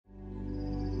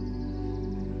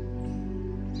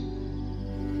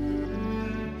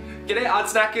G'day Art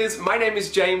Snackers, my name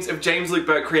is James of James Luke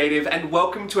Burke Creative and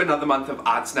welcome to another month of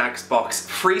ArtSnacks Box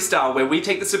Freestyle, where we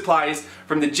take the supplies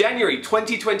from the January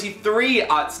 2023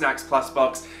 ArtSnacks Plus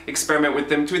box, experiment with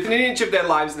them to within an inch of their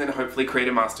lives and then hopefully create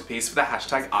a masterpiece for the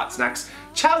hashtag ArtSnacks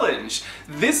Challenge.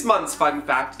 This month's fun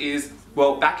fact is,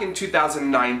 well, back in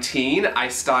 2019, I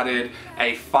started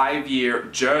a 5-year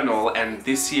journal, and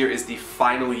this year is the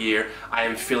final year I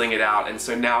am filling it out. And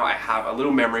so now I have a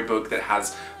little memory book that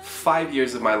has 5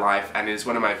 years of my life and is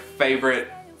one of my favorite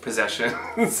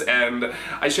possessions. And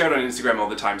I share it on Instagram all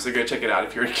the time, so go check it out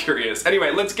if you're curious.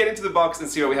 Anyway, let's get into the box and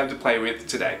see what we have to play with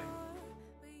today.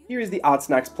 Here is the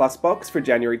ArtSnacks Plus box for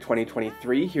January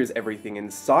 2023. Here's everything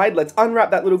inside. Let's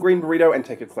unwrap that little green burrito and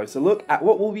take a closer look at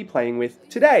what we'll be playing with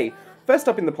today. First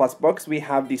up in the Plus box, we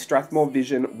have the Strathmore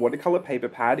Vision watercolor paper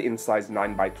pad in size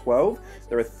 9x12.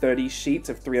 There are 30 sheets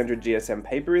of 300 GSM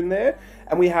paper in there.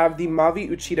 And we have the Mavi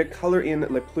Uchida Color in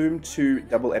Le Plume 2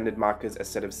 double-ended markers, a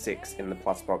set of 6 in the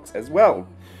Plus box as well.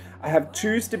 I have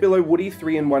 2 Stabilo Woody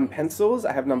 3-in-1 pencils.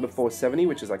 I have number 470,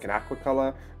 which is like an aqua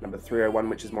color, number 301,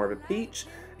 which is more of a peach,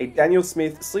 a Daniel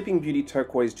Smith Sleeping Beauty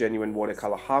Turquoise Genuine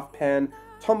Watercolor Half Pan,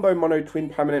 Tombow Mono Twin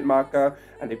Permanent Marker,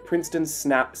 and a Princeton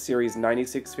Snap Series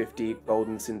 9650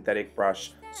 Golden Synthetic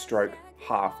Brush Stroke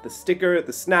Half. The sticker,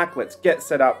 the snack, let's get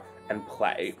set up and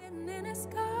play.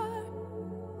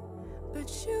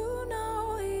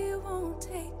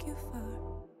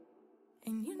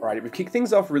 Alright, we've kicked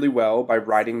things off really well by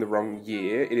writing the wrong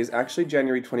year. It is actually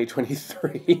January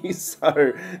 2023,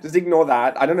 so just ignore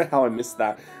that. I don't know how I missed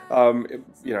that. You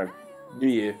know, new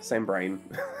year, same brain.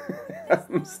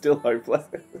 I'm still hopeless.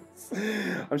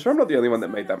 I'm sure I'm not the only one that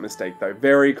made that mistake though.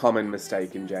 Very common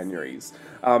mistake in Januaries.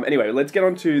 Anyway, let's get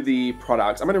on to the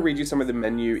products. I'm going to read you some of the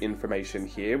menu information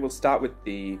here. We'll start with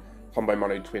the Tombow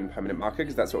Mono Twin Permanent Marker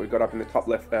because that's what we've got up in the top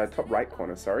right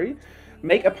corner, sorry.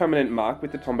 Make a permanent mark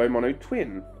with the Tombow Mono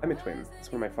Twin. I'm a twin.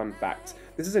 It's one of my fun facts.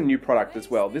 This is a new product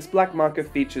as well. This black marker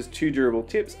features 2 durable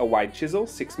tips, a wide chisel,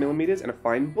 6mm, and a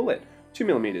fine bullet,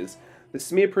 2mm. The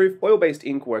smear-proof oil-based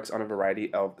ink works on a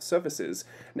variety of surfaces.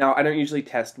 Now, I don't usually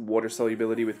test water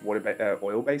solubility with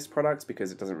oil-based products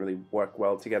because it doesn't really work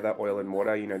well together. Oil and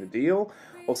water, you know the deal.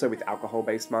 Also with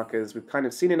alcohol-based markers, we've kind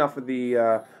of seen enough of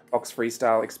the Box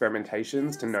Freestyle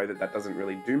experimentations to know that that doesn't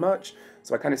really do much.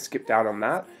 So I kind of skipped out on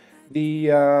that.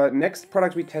 The next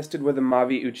product we tested were the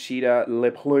Mavi Uchida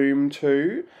Le Plume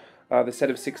 2, the set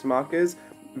of 6 markers.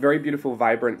 Very beautiful,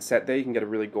 vibrant set there. You can get a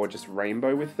really gorgeous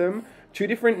rainbow with them. 2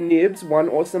 different nibs, 1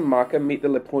 awesome marker, meet the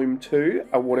Le Plume 2,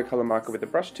 a watercolor marker with a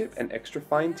brush tip, and extra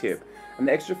fine tip. And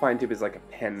the extra fine tip is like a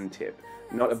pen tip,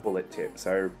 not a bullet tip.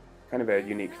 So kind of a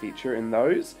unique feature in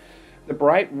those. The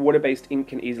bright water-based ink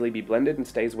can easily be blended and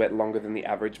stays wet longer than the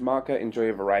average marker. Enjoy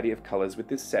a variety of colors with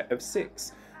this set of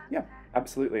 6. Yeah,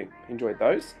 absolutely. Enjoyed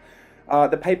those.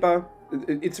 The paper,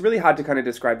 it's really hard to kind of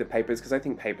describe the papers because I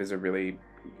think papers are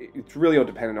it's really all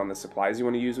dependent on the supplies you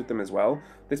want to use with them as well.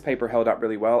 This paper held up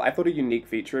really well. I thought a unique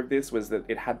feature of this was that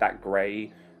it had that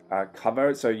grey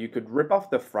cover, so you could rip off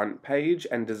the front page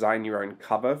and design your own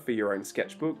cover for your own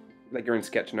sketchbook, like your own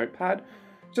sketch notepad.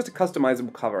 Just a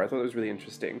customizable cover. I thought it was really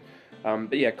interesting.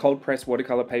 But yeah, cold press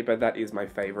watercolor paper, that is my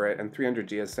favorite, and 300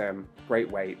 GSM, great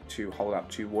weight to hold up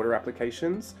to water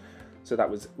applications. So that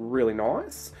was really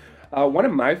nice. One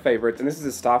of my favorites, and this is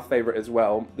a staff favorite as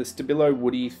well, the Stabilo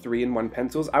Woody 3-in-1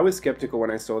 pencils. I was skeptical when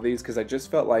I saw these because I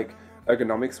just felt like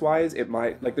ergonomics wise, it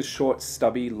might, like the short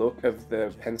stubby look of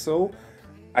the pencil,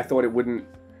 I thought it wouldn't,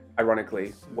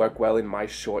 ironically, work well in my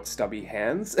short stubby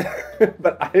hands,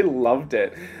 but I loved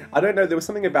it. I don't know, there was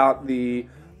something about the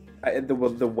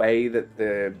way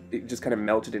that it just kind of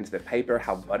melted into the paper,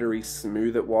 how buttery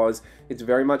smooth it was. It's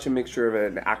very much a mixture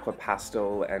of an aqua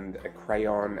pastel and a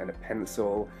crayon and a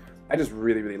pencil. I just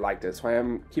really, really liked it, so I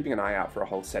am keeping an eye out for a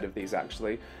whole set of these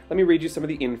actually. Let me read you some of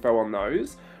the info on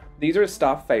those. These are a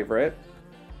staff favorite.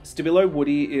 Stabilo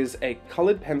Woody is a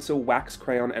colored pencil, wax,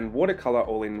 crayon, and watercolor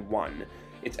all in one.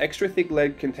 Its extra thick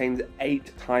lead contains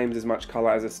 8 times as much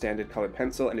color as a standard colored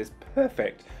pencil and is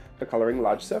perfect for coloring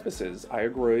large surfaces. I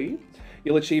agree.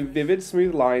 You'll achieve vivid,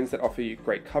 smooth lines that offer you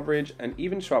great coverage and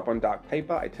even show up on dark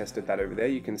paper. I tested that over there,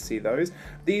 you can see those.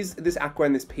 This aqua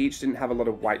and this peach didn't have a lot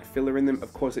of white filler in them.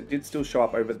 Of course, it did still show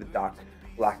up over the dark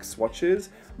black swatches,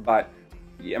 but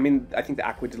yeah, I mean, I think the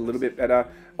aqua did a little bit better.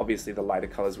 Obviously, the lighter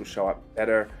colors will show up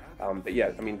better, but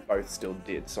yeah, I mean, both still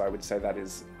did. So I would say that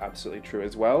is absolutely true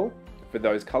as well for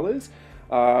those colors.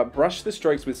 Brush the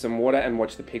strokes with some water and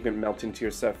watch the pigment melt into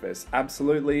your surface.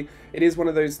 Absolutely. It is one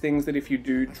of those things that if you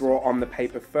do draw on the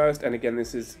paper first, and again,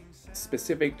 this is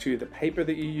specific to the paper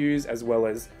that you use as well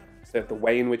as the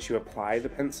way in which you apply the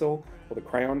pencil or the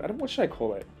crayon. What should I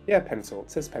call it? Yeah, pencil.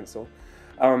 It says pencil.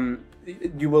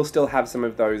 you will still have some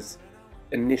of those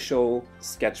initial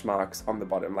sketch marks on the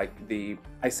bottom. Like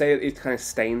I say it kind of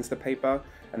stains the paper,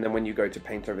 and then when you go to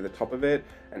paint over the top of it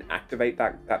and activate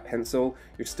that pencil,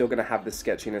 you're still going to have the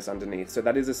sketchiness underneath. So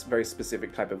that is a very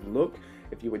specific type of look.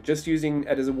 If you were just using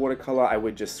it as a watercolor, I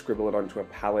would just scribble it onto a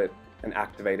palette and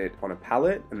activate it on a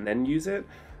palette and then use it.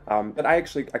 But I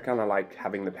kind of like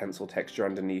having the pencil texture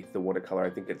underneath the watercolor. I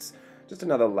think it's just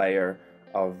another layer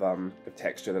of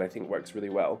texture that I think works really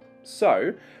well.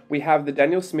 So we have the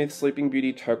Daniel Smith Sleeping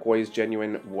Beauty Turquoise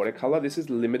Genuine Watercolor. This is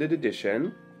limited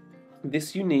edition.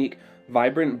 This unique,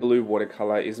 vibrant blue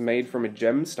watercolor is made from a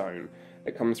gemstone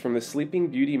that comes from the Sleeping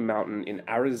Beauty Mountain in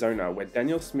Arizona, where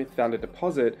Daniel Smith found a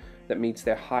deposit that meets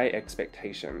their high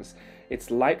expectations.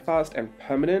 It's light fast and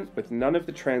permanent, with none of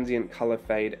the transient color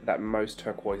fade that most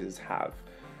turquoises have.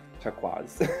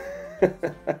 Turquoise.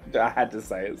 I had to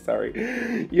say it,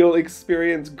 sorry. You'll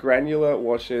experience granular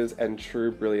washes and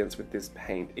true brilliance with this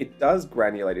paint. It does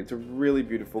granulate. It's a really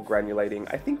beautiful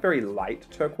granulating, I think very light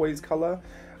turquoise color.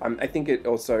 I think it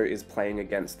also is playing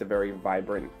against the very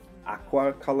vibrant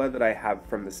aqua color that I have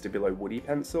from the Stabilo Woody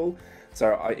pencil.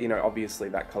 So, you know, obviously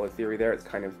that color theory there, it's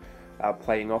kind of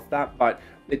playing off that, but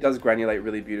it does granulate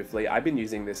really beautifully. I've been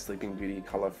using this Sleeping Beauty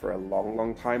color for a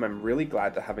long time. I'm really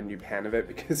glad to have a new pan of it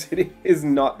because it is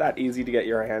not that easy to get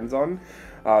your hands on.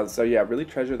 So yeah, really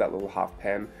treasure that little half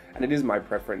pan, and it is my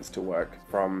preference to work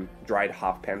from dried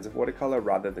half pans of watercolor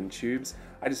rather than tubes.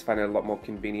 I just find it a lot more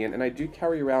convenient, and I do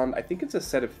carry around, I think it's a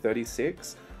set of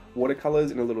 36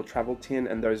 watercolors in a little travel tin,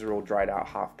 and those are all dried out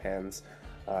half pans.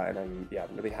 And I'm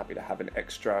really happy to have an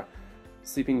extra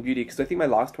Sleeping Beauty, because I think my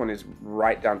last one is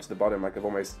right down to the bottom, like I've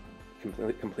almost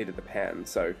completed the pan.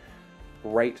 So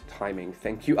great timing.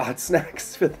 Thank you,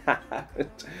 ArtSnacks, for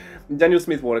that. Daniel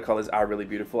Smith watercolors are really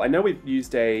beautiful. I know we've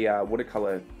used a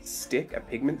watercolor stick, a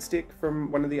pigment stick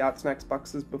from one of the ArtSnacks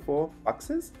boxes before.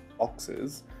 Boxes?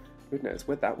 Goodness,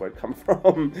 where'd that word come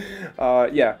from?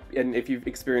 Yeah, and if you've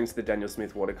experienced the Daniel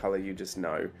Smith watercolor, you just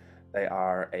know they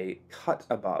are a cut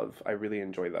above. I really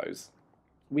enjoy those.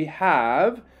 We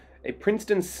have a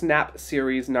Princeton Snap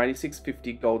Series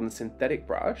 9650 Golden Synthetic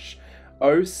Brush.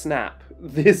 Oh snap,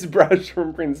 this brush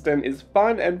from Princeton is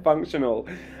fun and functional.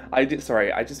 I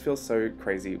just feel so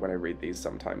crazy when I read these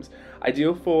sometimes.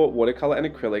 Ideal for watercolor and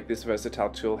acrylic, this versatile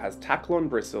tool has tack-on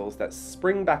bristles that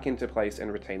spring back into place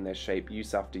and retain their shape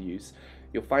use after use.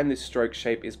 You'll find this stroke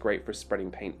shape is great for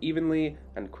spreading paint evenly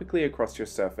and quickly across your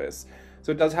surface.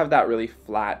 So it does have that really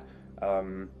flat,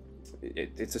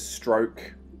 it's a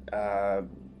stroke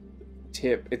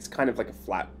tip. It's kind of like a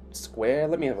flat square.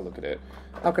 Let me have a look at it.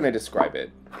 How can I describe it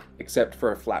except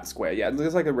for a flat square? Yeah, it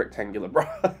looks like a rectangular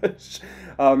brush,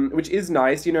 which is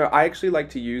nice. You know, I actually like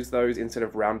to use those instead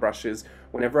of round brushes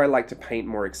whenever I like to paint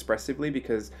more expressively,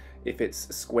 because if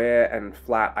it's square and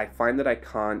flat, I find that I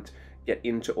can't get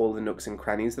into all the nooks and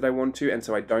crannies that I want to, and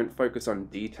so I don't focus on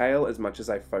detail as much as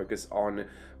I focus on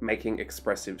making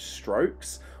expressive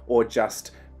strokes or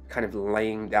just kind of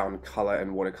laying down color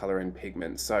and watercolor and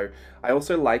pigment. So I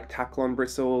also like tack-on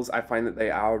bristles. I find that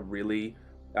they are really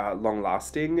long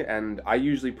lasting, and I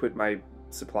usually put my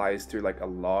supplies through like a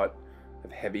lot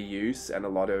of heavy use and a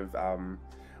lot of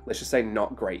let's just say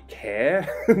not great care.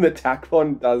 The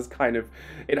tack-on does kind of,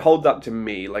 it holds up to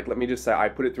me. Like, let me just say I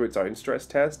put it through its own stress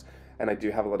test, and I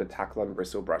do have a lot of tack-on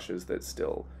bristle brushes that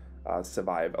still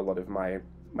survive a lot of my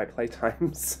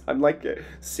playtimes. I'm like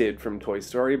Sid from Toy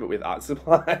Story, but with art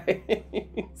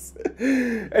supplies.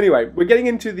 Anyway, we're getting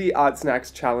into the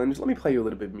ArtSnacks challenge. Let me play you a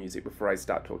little bit of music before I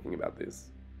start talking about this.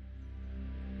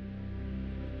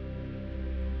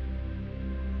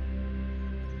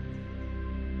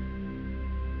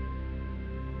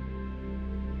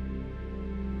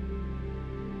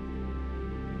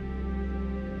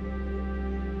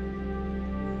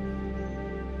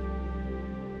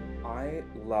 I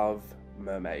love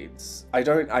mermaids. I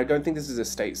don't think this is a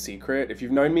state secret. If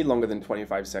you've known me longer than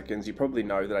 25 seconds, you probably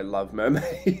know that I love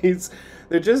mermaids.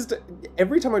 They're just,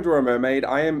 every time I draw a mermaid,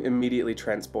 I am immediately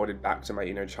transported back to my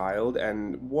inner child,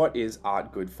 and what is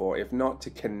art good for if not to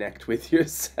connect with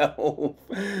yourself?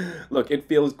 Look, it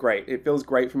feels great. It feels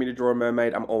great for me to draw a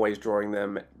mermaid. I'm always drawing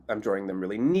them. I'm drawing them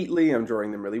really neatly. I'm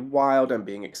drawing them really wild. I'm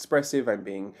being expressive. I'm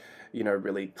being, you know,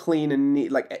 really clean and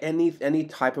neat. Like any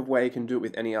type of way I can do it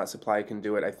with any art supply, I can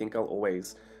do it. I think I'll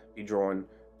always be drawn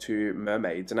to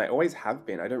mermaids, and I always have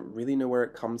been. I don't really know where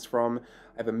it comes from.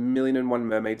 I have a million and one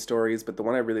mermaid stories, but the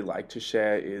one I really like to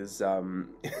share is, well,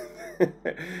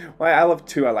 I have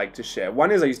two I like to share.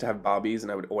 One is I used to have Barbies,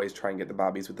 and I would always try and get the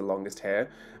Barbies with the longest hair,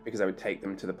 because I would take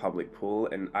them to the public pool,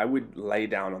 and I would lay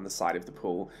down on the side of the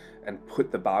pool and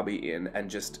put the Barbie in and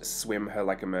just swim her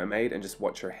like a mermaid and just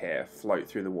watch her hair float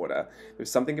through the water.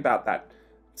 There's something about that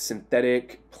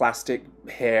synthetic plastic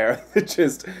hair that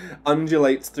just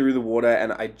undulates through the water,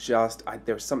 and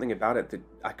there's something about it that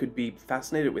I could be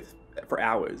fascinated with for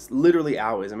hours, literally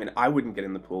hours. I mean, I wouldn't get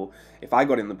in the pool. If I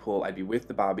got in the pool, I'd be with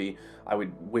the Barbie. I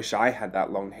would wish I had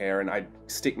that long hair, and I'd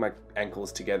stick my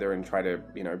ankles together and try to,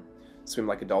 you know, swim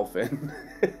like a dolphin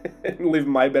and live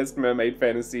my best mermaid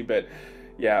fantasy. But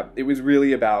yeah, it was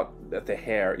really about the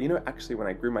hair. You know, actually, when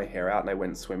I grew my hair out and I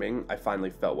went swimming, I finally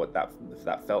felt what that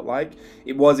felt like.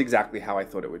 It was exactly how I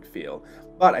thought it would feel.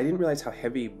 But I didn't realize how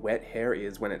heavy wet hair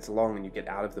is when it's long and you get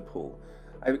out of the pool.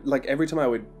 Like every time I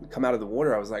would come out of the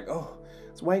water, I was like, oh,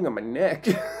 it's weighing on my neck.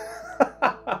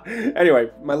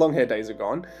 Anyway, my long hair days are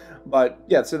gone. But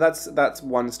yeah, so that's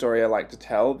one story I like to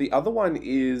tell. The other one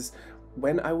is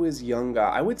when I was younger.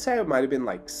 I would say I might have been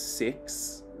like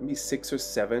maybe 6 or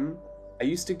 7.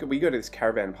 We go to this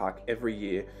caravan park every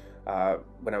year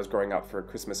when I was growing up for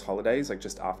Christmas holidays, like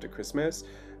just after Christmas.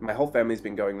 My whole family's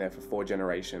been going there for 4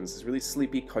 generations. It's a really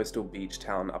sleepy coastal beach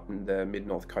town up in the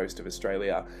mid-north coast of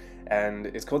Australia, and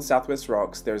it's called Southwest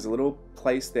Rocks. There's a little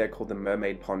place there called the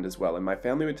Mermaid Pond as well, and my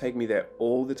family would take me there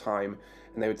all the time,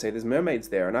 and they would say there's mermaids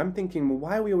there, and I'm thinking, well,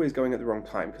 why are we always going at the wrong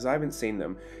time? Because I haven't seen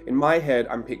them. In my head,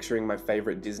 I'm picturing my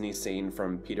favorite Disney scene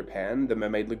from Peter Pan, the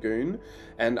Mermaid Lagoon,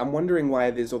 and I'm wondering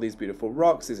why there's all these beautiful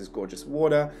rocks, there's this gorgeous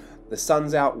water, the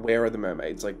sun's out, where are the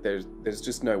mermaids? Like, there's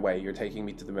just no way you're taking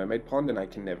me to the Mermaid Pond and I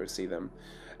can never see them.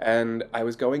 And I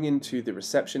was going into the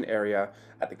reception area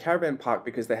at the caravan park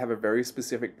because they have a very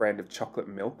specific brand of chocolate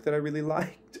milk that I really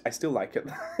liked. I still like it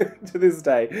to this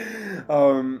day.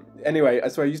 Anyway,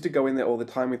 so I used to go in there all the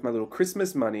time with my little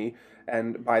Christmas money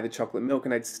and buy the chocolate milk,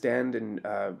 and I'd stand and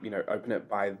open it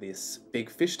by this big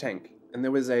fish tank. And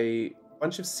there was a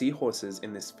bunch of seahorses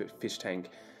in this fish tank.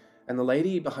 And the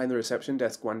lady behind the reception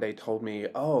desk one day told me,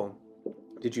 oh,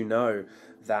 did you know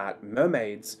that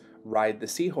mermaids ride the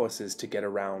seahorses to get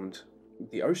around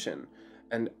the ocean?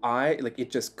 And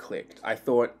it just clicked. I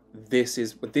thought, this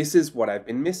is what I've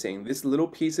been missing. This little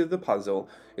piece of the puzzle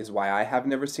is why I have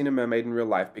never seen a mermaid in real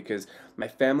life, because my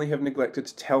family have neglected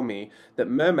to tell me that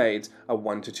mermaids are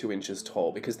 1 to 2 inches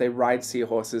tall because they ride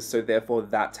seahorses, so therefore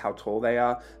that's how tall they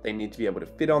are. They need to be able to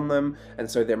fit on them, and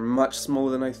so they're much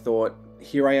smaller than I thought.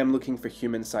 Here I am looking for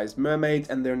human-sized mermaids,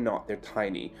 and they're not. They're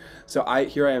tiny. So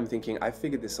here I am thinking, I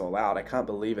figured this all out. I can't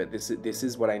believe it. This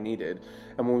is what I needed.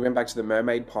 And when we went back to the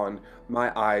mermaid pond,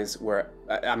 my eyes were,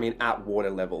 at water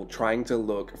level, trying to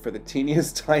look for the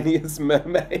teeniest, tiniest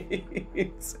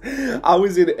mermaids. I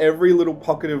was in every little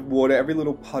pocket of water, every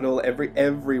little puddle,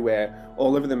 everywhere,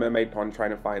 all over the mermaid pond trying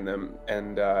to find them.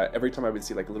 And every time I would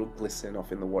see like a little glisten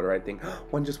off in the water, I'd think, oh,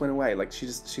 one just went away. Like she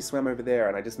swam over there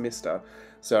and I just missed her.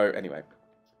 So anyway,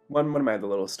 one of my other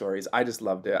little stories, I just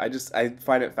loved it. I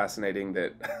find it fascinating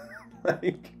that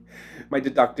like my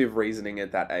deductive reasoning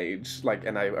at that age,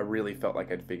 and I really felt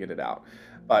like I'd figured it out.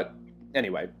 But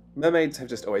anyway, mermaids have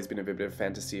just always been a bit of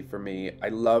fantasy for me. I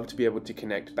love to be able to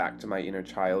connect back to my inner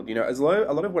child. You know, a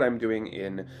lot of what I'm doing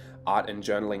in art and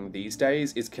journaling these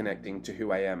days is connecting to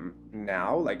who I am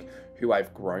now, like who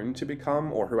I've grown to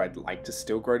become, or who I'd like to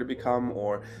still grow to become,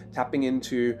 or tapping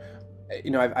into,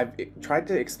 I've tried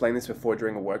to explain this before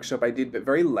during a workshop I did, but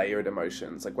very layered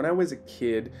emotions. Like when I was a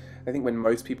kid, I think when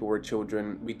most people were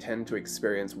children, we tend to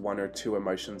experience 1 or 2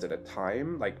 emotions at a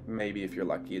time. Like maybe if you're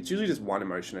lucky, it's usually just 1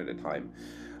 emotion at a time.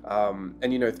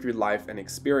 And through life and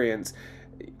experience,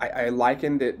 I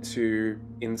likened it to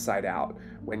Inside Out.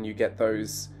 When you get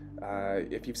those,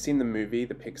 if you've seen the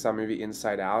Pixar movie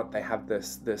Inside Out, they have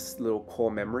this little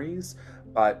core memories,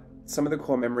 but some of the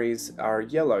core memories are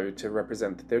yellow to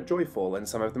represent that they're joyful, and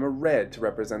some of them are red to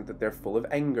represent that they're full of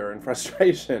anger and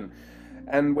frustration.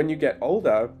 And when you get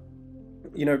older,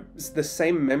 the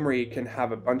same memory can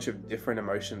have a bunch of different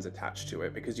emotions attached to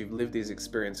it because you've lived these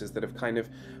experiences that have kind of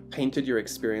painted your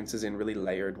experiences in really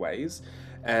layered ways.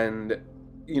 And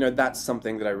that's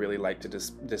something that I really like to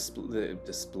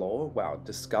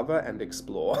discover and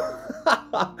explore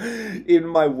in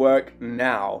my work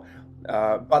now.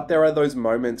 But there are those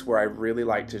moments where I really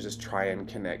like to just try and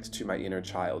connect to my inner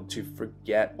child, to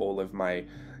forget all of my,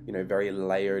 very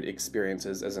layered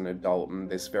experiences as an adult and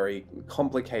this very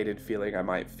complicated feeling I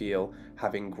might feel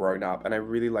having grown up. And I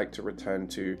really like to return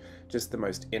to just the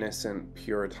most innocent,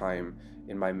 pure time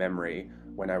in my memory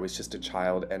when I was just a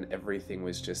child and everything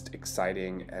was just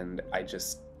exciting, and I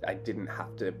didn't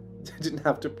have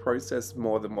to process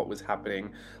more than what was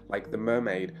happening. Like the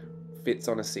mermaid fits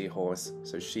on a seahorse,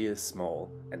 so she is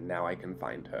small, and now I can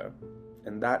find her.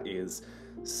 And that is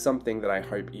something that I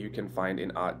hope you can find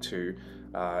in art too.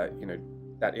 You know,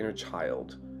 that inner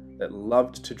child that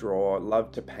loved to draw,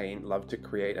 loved to paint, loved to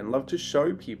create, and loved to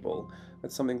show people.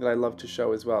 That's something that I love to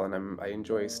show as well, and I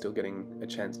enjoy still getting a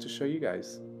chance to show you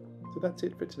guys. So that's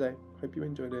it for today. Hope you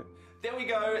enjoyed it. There we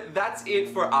go. That's it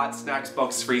for ArtSnacks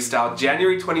Box Freestyle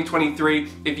January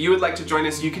 2023. If you would like to join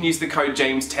us, you can use the code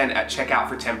JAMES10 at checkout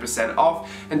for 10%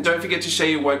 off. And don't forget to share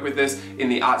your work with us in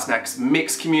the ArtSnacks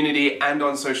Mix community and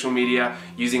on social media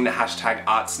using the hashtag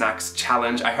ArtSnacks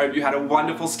Challenge. I hope you had a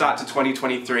wonderful start to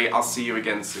 2023. I'll see you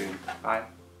again soon. Bye.